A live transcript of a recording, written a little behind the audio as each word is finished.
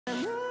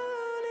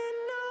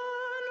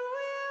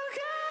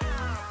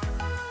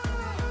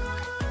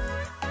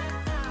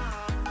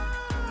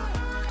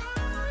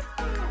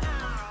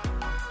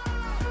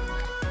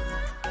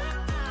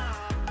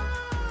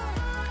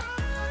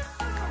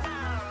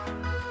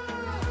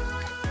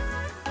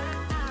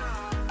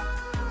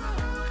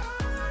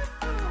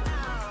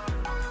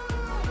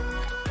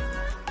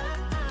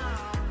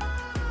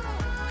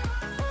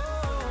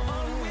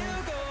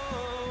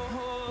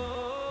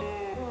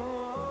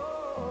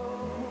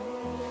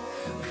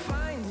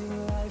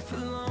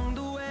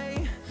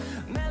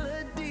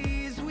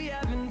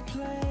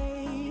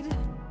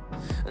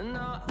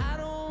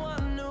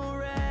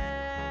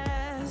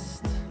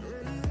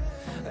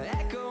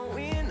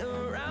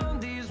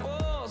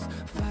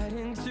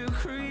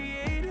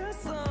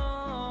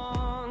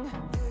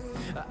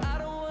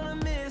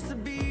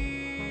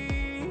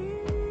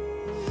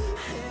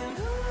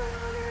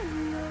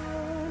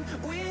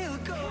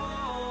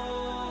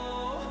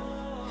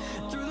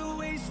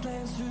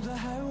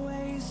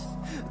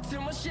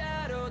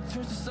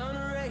turns to sun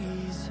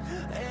rays,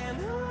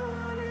 and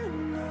on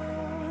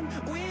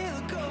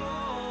we'll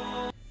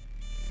go.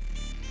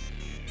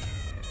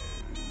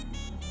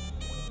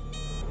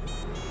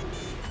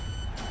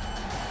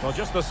 Well,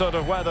 just the sort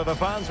of weather the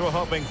fans were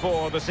hoping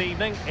for this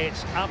evening.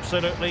 It's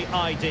absolutely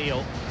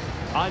ideal.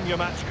 I'm your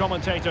match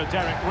commentator,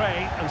 Derek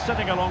Ray, and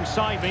sitting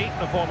alongside me,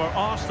 the former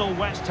Arsenal,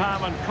 West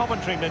Ham and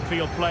Coventry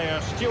midfield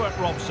player, Stuart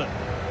Robson.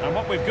 And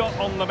what we've got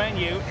on the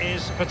menu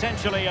is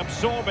potentially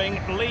absorbing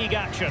league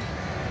action.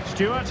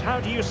 Stuart, how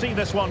do you see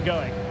this one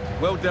going?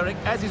 Well, Derek,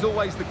 as is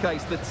always the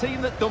case, the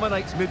team that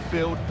dominates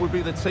midfield will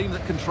be the team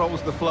that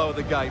controls the flow of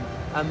the game.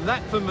 And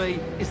that, for me,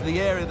 is the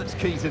area that's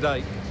key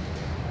today.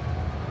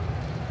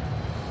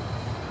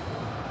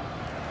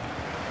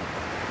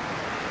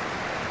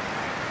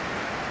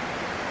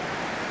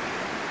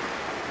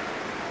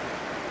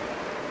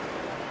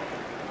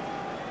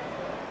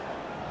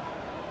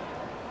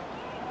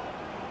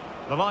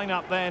 The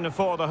lineup then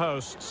for the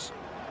hosts.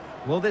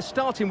 Well, they're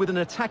starting with an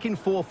attacking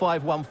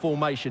 4-5-1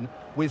 formation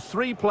with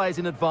 3 players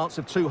in advance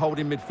of 2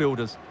 holding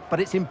midfielders. But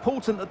it's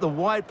important that the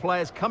wide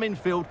players come in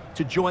field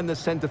to join the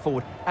centre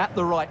forward at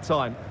the right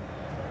time.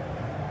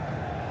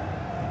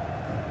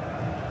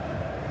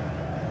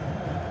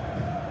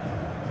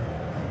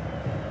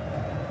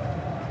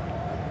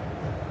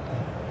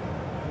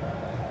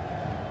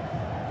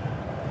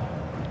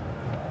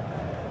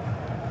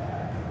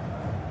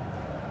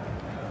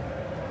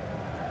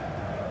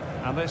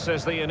 And this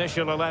is the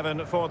initial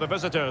 11 for the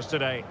visitors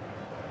today.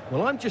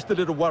 Well, I'm just a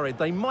little worried.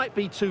 They might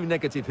be too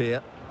negative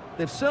here.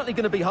 They're certainly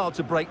going to be hard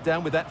to break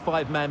down with that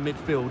 5-man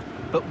midfield.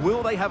 But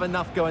will they have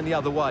enough going the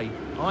other way?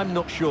 I'm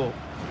not sure.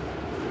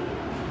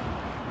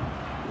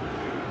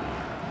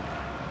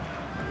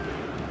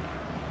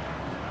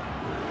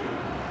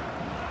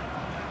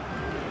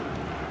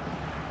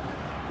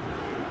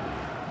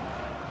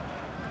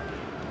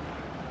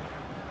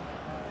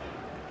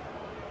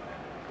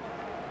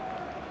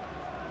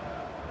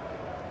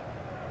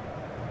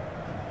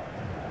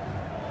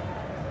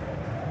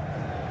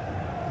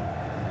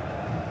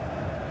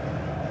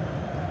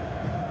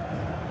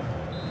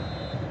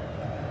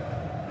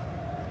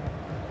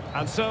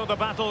 And so the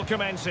battle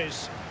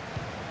commences.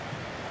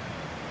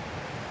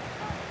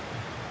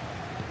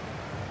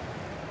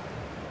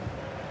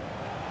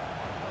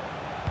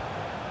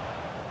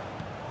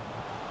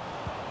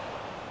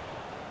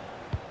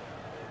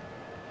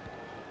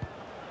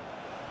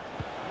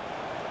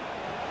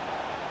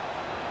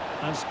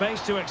 And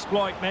space to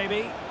exploit,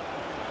 maybe.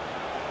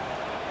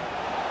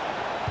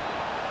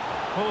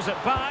 Pulls it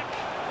back.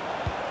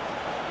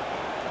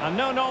 And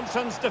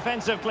no-nonsense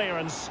defensive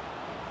clearance.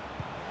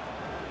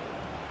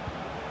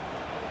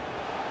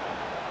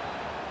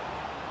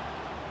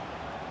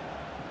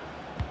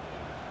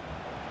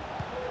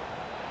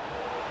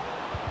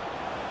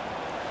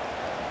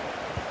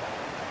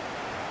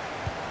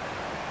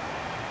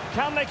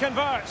 Can they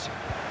convert?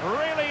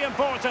 Really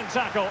important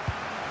tackle.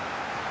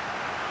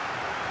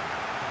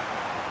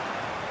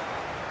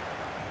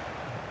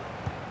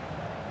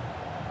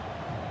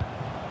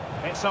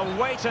 It's a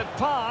weighted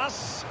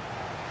pass,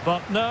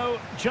 but no,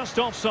 just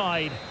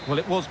offside. Well,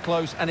 it was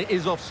close, and it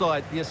is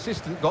offside. The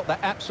assistant got that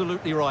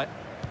absolutely right.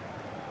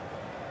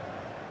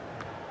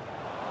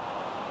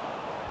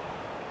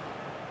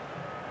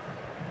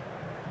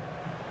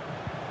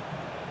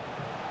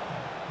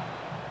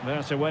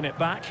 There to win it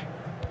back.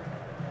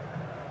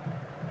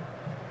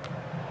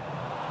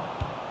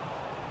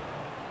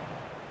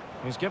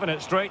 He's given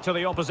it straight to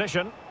the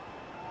opposition.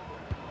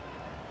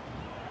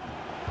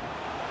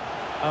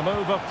 A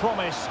move of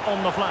promise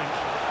on the flank.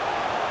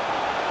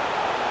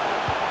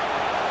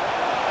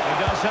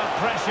 He does have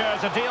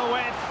pressure to deal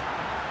with.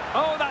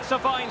 Oh, that's a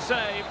fine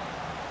save.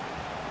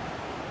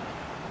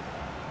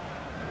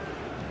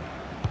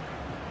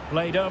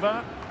 Played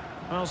over.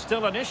 Well,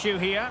 still an issue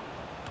here.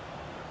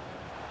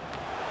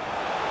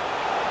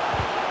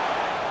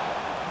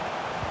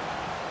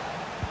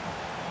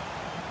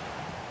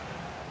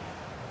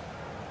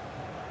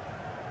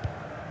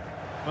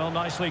 Well,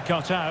 nicely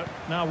cut out.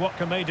 Now what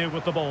can they do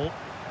with the ball?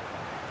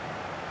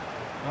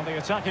 Well, the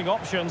attacking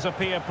options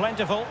appear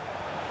plentiful.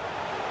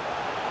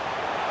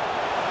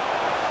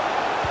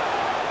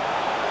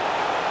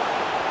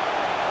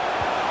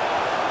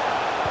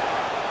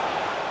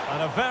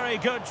 And a very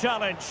good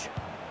challenge.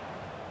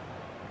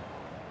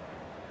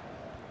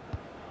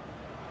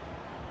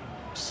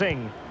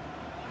 Singh.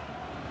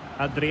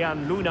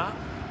 Adrian Luna.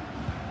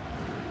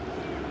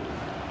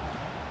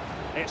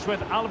 It's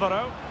with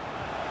Alvaro.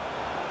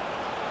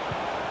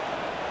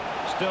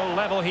 Still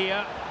level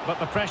here, but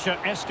the pressure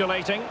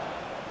escalating.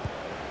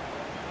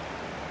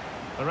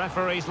 The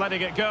referee's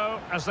letting it go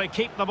as they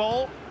keep the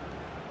ball.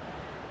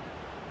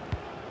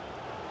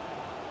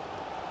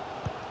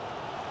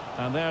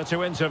 And there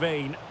to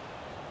intervene.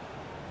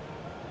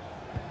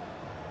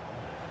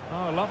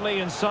 Oh, lovely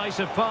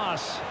incisive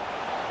pass.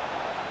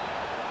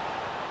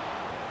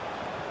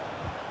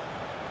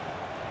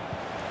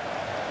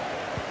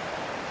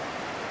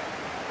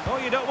 Oh,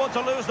 you don't want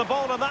to lose the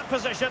ball in that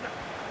position.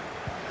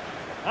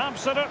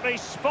 Absolutely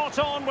spot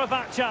on with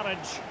that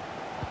challenge.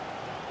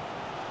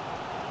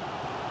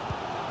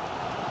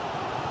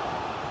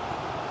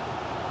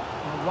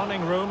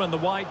 running room in the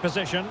wide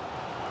position.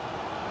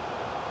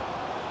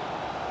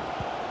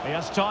 He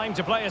has time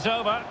to play it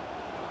over.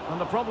 And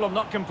the problem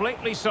not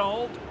completely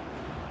solved.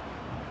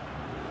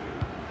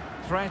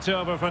 Threat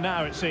over for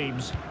now, it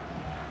seems.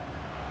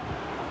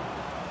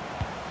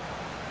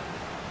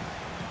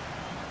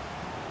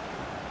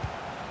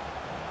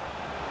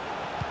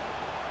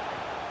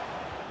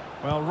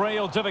 Well,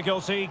 real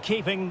difficulty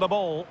keeping the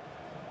ball.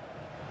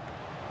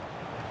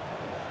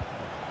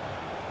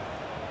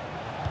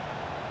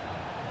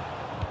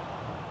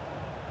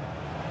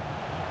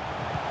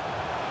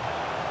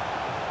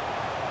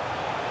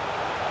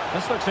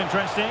 This looks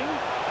interesting.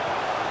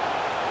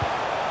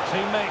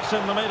 Teammates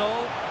in the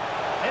middle.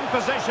 In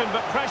position,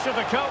 but pressure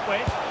to cope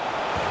with.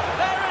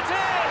 There it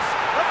is!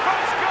 The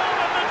first goal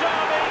in the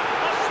derby.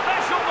 A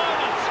special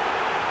moment.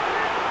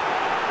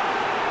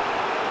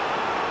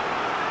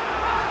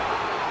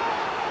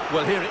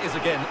 Well, here it is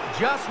again.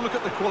 Just look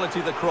at the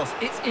quality of the cross.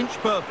 It's inch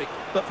perfect,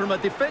 but from a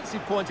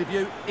defensive point of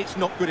view, it's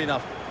not good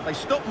enough. They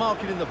stop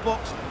marking in the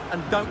box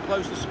and don't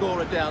close the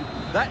scorer down.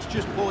 That's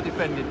just poor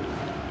defending.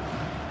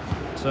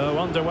 So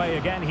underway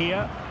again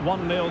here.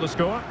 1-0 the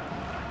score.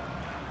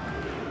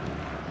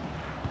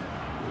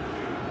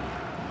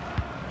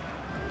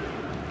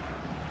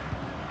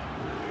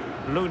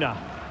 Luna.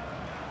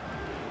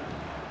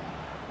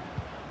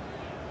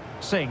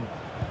 Singh.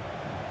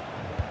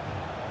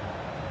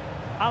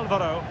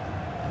 Alvaro.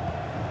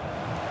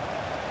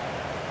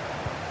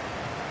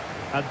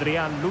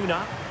 Adrian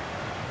Luna.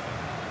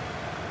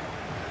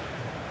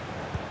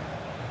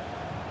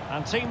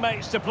 And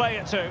teammates to play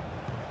it to.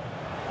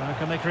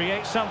 Can they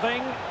create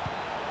something?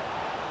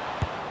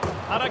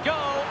 And a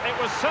goal. It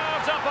was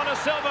served up on a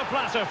silver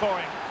platter for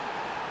him.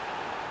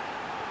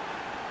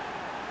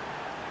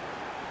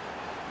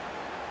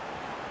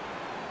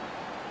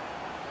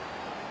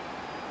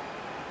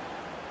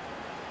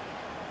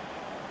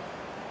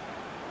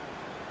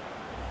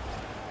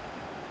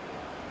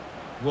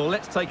 Well,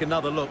 let's take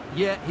another look.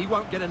 Yeah, he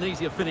won't get an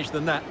easier finish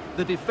than that.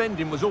 The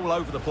defending was all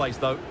over the place,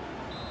 though.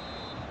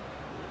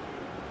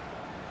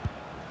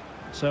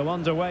 So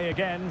underway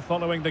again,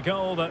 following the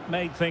goal that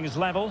made things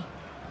level.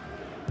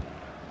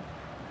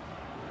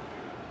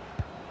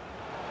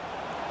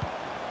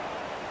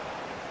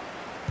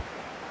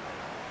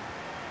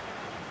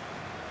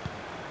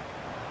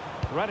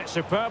 Read it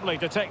superbly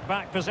to take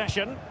back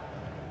possession.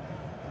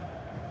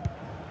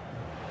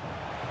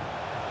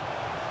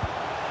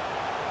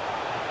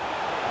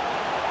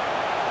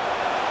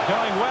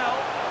 Going well.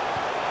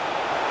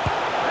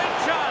 Big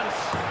chance.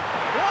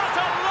 What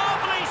a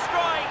lovely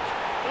strike.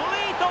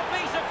 Lethal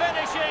piece of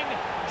finishing.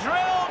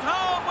 Drilled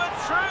home with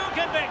true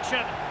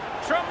conviction.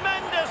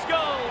 Tremendous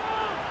goal.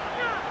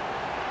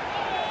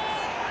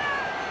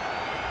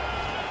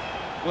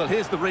 Well,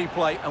 here's the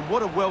replay, and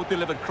what a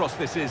well-delivered cross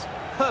this is.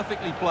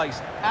 Perfectly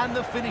placed, and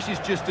the finish is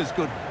just as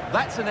good.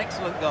 That's an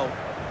excellent goal.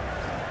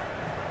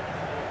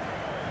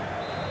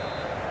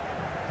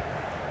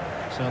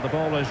 So the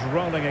ball is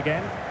rolling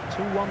again.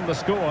 2-1 the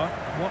score.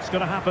 What's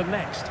going to happen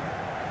next?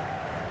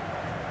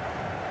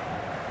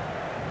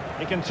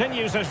 He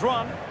continues his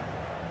run.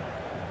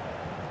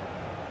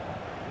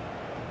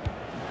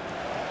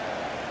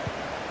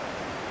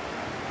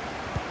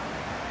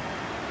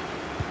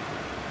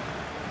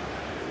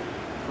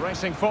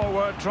 Racing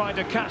forward, trying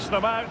to catch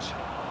them out.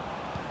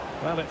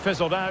 Well, it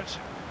fizzled out.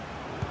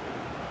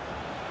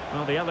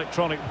 Well, the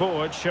electronic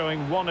board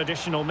showing 1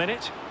 additional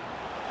minute.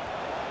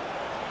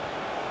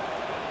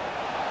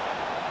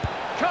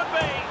 Could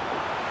be.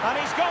 And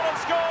he's gone and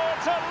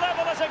scored to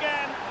level it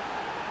again.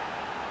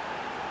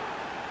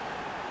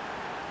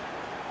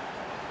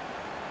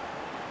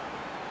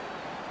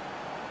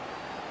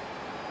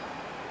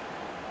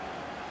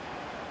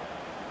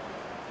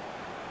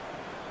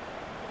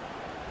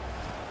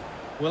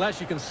 Well,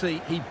 as you can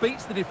see, he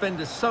beats the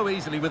defenders so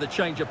easily with a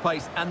change of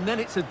pace, and then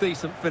it's a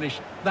decent finish.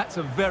 That's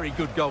a very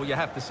good goal, you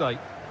have to say.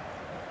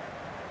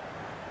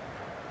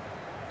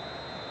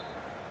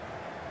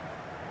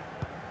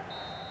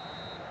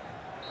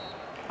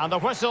 And the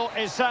whistle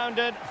is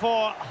sounded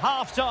for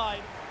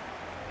half-time.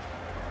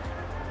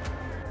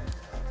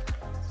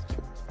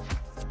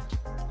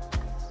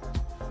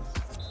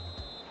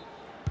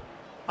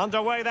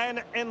 Underway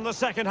then in the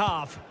second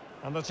half.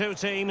 And the two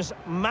teams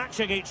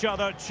matching each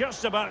other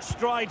just about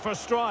stride for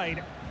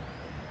stride.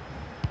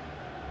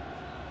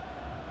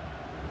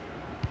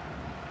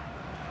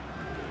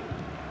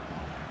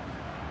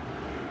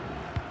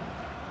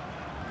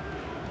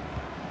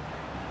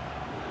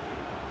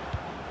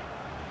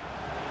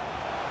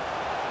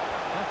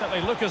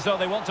 Definitely look as though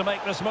they want to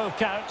make this move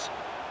count.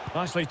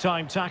 Nicely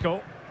timed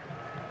tackle.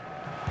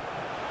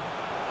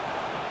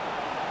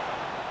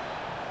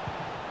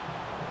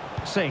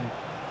 Singh.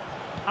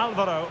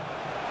 Alvaro.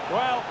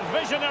 Well,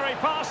 visionary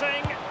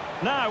passing.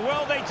 Now,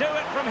 will they do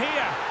it from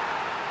here?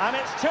 And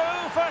it's 2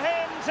 for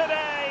him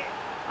today.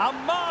 A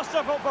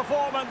masterful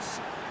performance.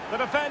 The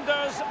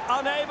defenders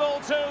unable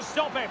to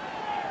stop him.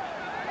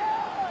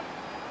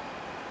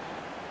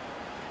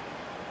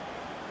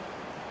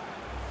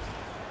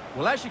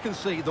 Well, as you can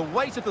see, the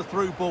weight of the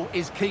through ball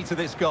is key to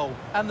this goal,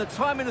 and the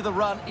timing of the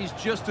run is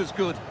just as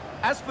good.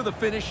 As for the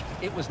finish,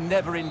 it was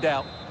never in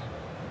doubt.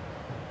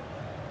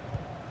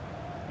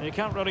 You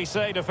can't really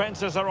say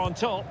defences are on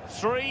top.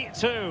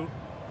 3-2.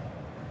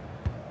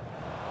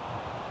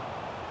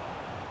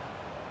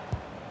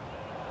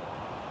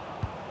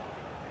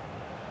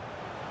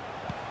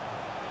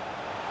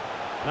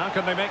 Now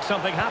can they make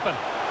something happen?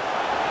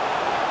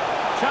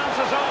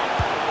 Chances on.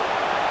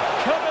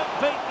 Couldn't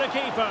beat the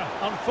keeper,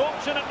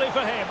 unfortunately for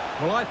him.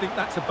 Well, I think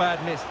that's a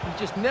bad miss. He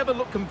just never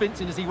looked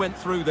convincing as he went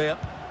through there.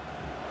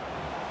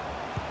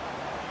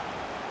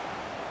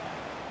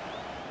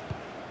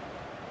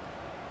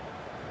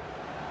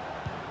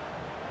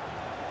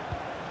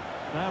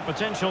 Now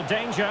potential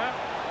danger.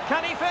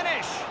 Can he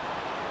finish?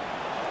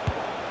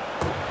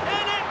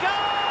 In it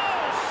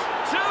goes!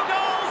 2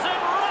 goals in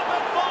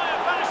rapid-fire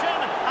fashion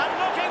and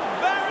looking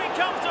very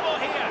comfortable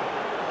here.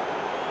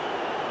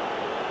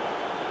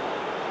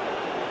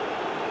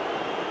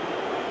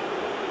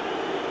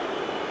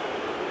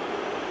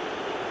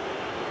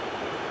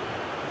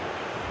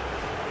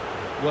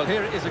 Well,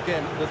 here it is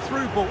again. The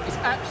through ball is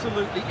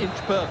absolutely inch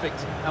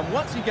perfect. And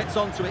once he gets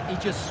onto it, he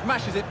just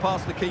smashes it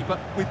past the keeper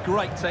with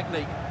great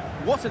technique.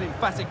 What an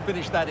emphatic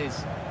finish that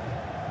is.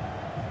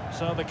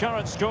 So the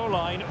current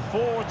scoreline,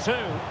 4-2.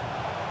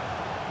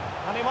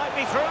 And he might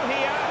be through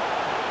here.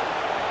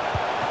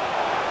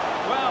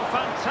 Well,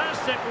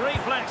 fantastic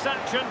reflex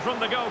action from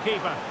the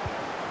goalkeeper.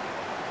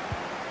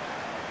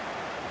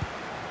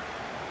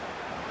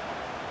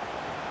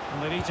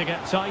 And they need to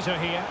get tighter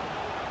here.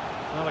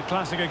 Well, a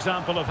classic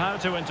example of how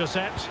to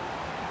intercept.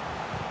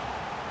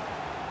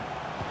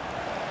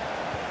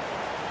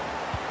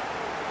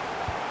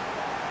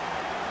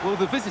 Well,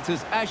 the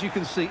visitors, as you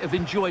can see, have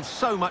enjoyed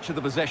so much of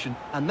the possession,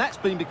 and that's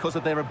been because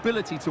of their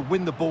ability to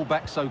win the ball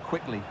back so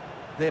quickly.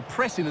 Their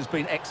pressing has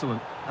been excellent,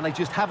 and they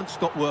just haven't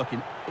stopped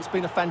working. It's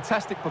been a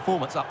fantastic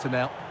performance up to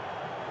now.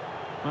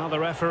 Well, the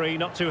referee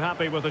not too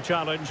happy with the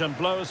challenge and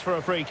blows for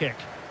a free kick.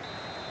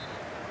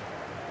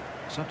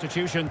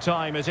 Substitution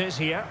time it is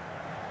here.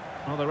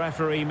 Well, the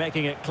referee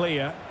making it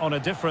clear, on a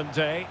different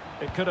day,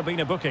 it could have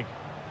been a booking.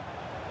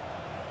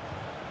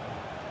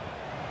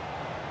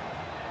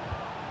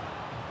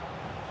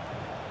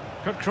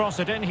 Could cross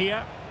it in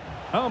here.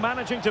 Oh,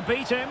 managing to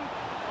beat him.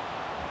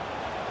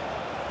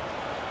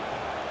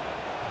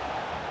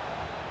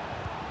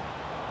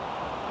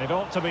 It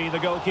ought to be the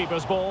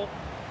goalkeeper's ball.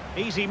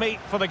 Easy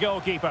meat for the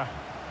goalkeeper.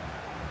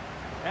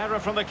 Error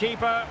from the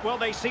keeper. Will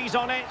they seize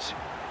on it?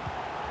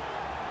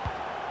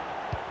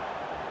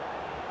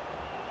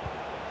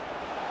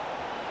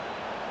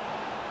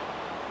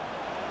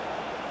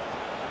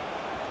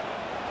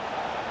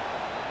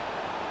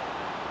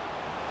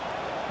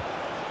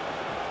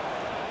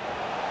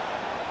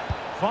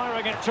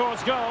 Firing it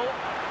towards goal.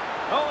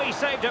 Oh, he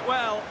saved it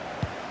well.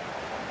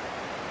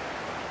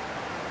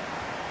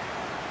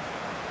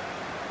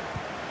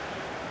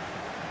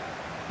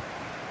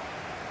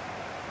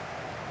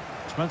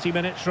 "20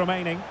 minutes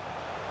remaining.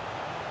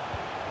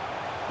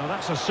 Well,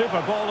 that's a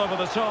super ball over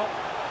the top.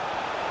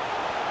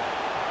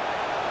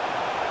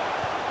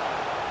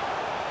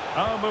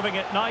 Oh, moving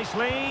it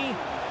nicely.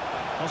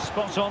 Well,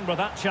 spot on with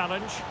that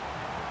challenge.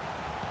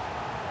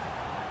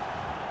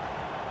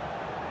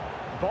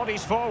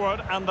 Bodies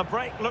forward and the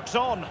break looks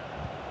on.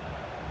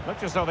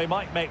 Looks as though they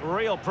might make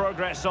real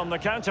progress on the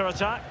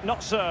counter-attack.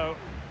 Not so.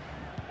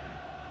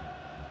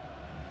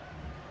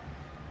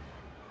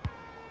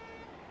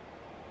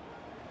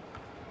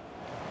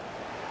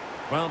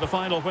 Well, the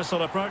final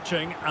whistle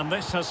approaching, and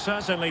this has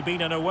certainly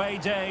been an away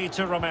day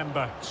to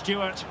remember.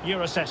 Stuart,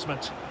 your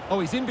assessment. Oh,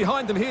 he's in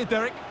behind them here,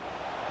 Derek.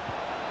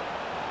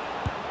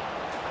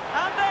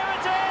 And there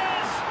it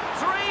is!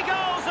 3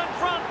 goals in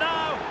front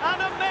now.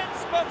 An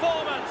immense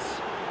performance.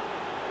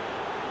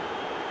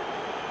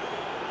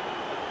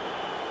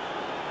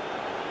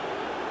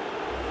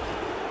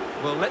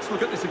 Well, let's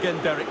look at this again,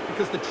 Derek,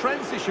 because the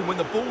transition when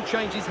the ball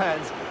changes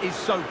hands is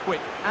so quick,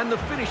 and the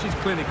finish is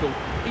clinical.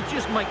 He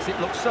just makes it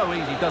look so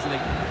easy, doesn't he?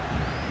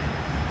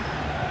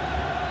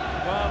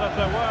 Well, if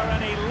there were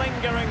any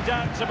lingering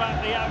doubts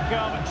about the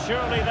outcome,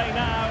 surely they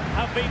now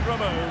have been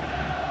removed.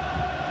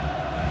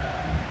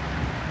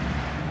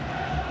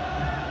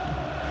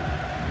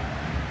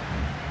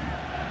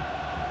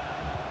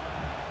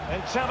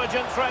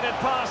 Intelligent threaded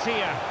pass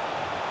here.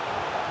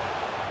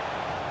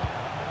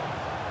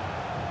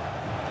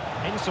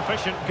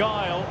 Insufficient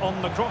guile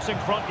on the crossing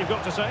front, you've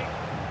got to say.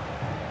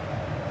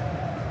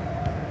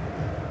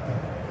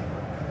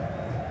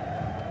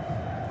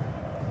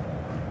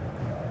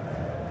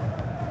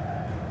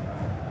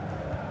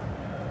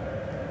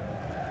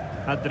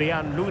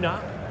 Adrian Luna.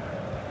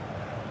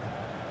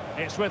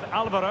 It's with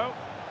Alvaro.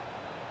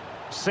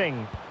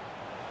 Singh.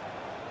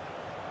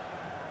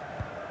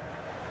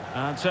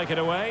 And take it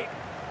away.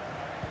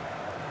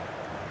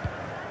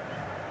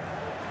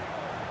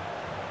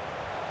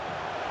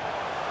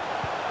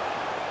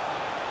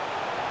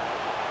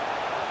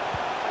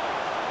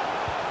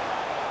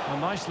 Well,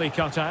 nicely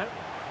cut out.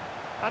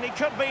 And he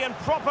could be in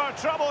proper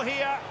trouble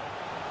here.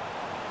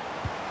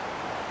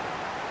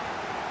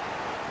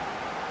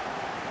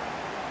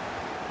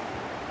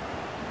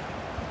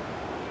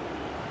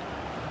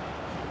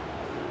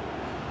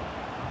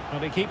 Well,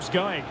 he keeps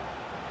going.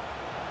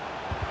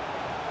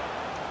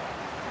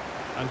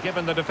 And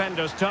given the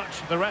defender's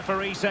touch, the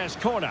referee says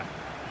corner.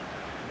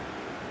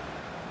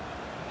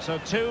 So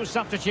 2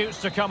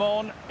 substitutes to come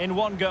on in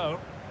one go.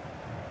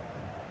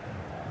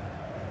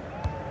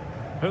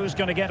 Who's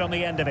going to get on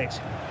the end of it?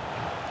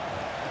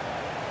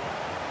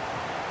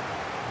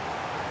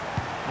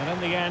 And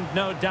in the end,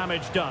 no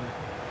damage done.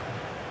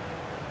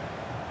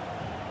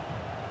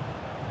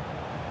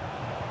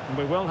 And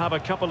we will have a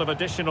couple of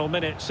additional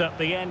minutes at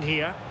the end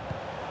here.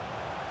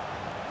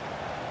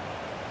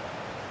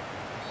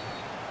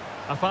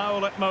 A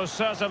foul it most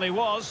certainly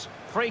was.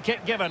 Free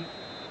kick given.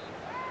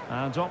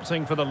 And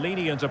opting for the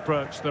lenient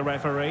approach, the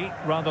referee,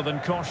 rather than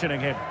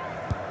cautioning him.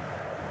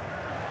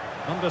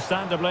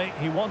 Understandably,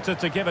 he wanted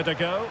to give it a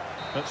go,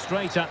 but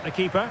straight at the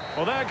keeper.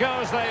 Well, there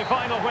goes the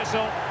final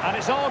whistle, and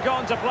it's all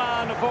gone to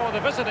plan for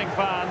the visiting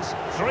fans.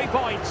 3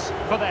 points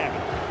for them.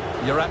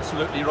 You're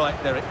absolutely right,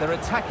 Derek. Their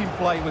attacking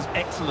play was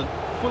excellent,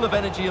 full of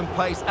energy and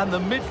pace, and the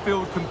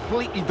midfield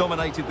completely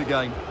dominated the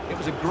game. It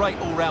was a great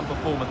all-round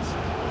performance.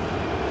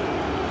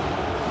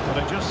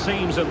 But it just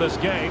seems in this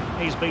game,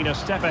 he's been a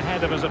step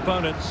ahead of his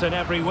opponents in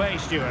every way,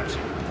 Stuart.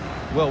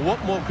 Well,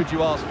 what more could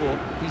you ask for?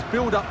 His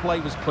build-up play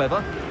was clever,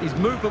 his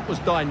movement was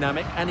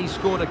dynamic, and he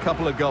scored a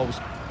couple of goals.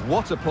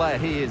 What a player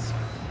he is.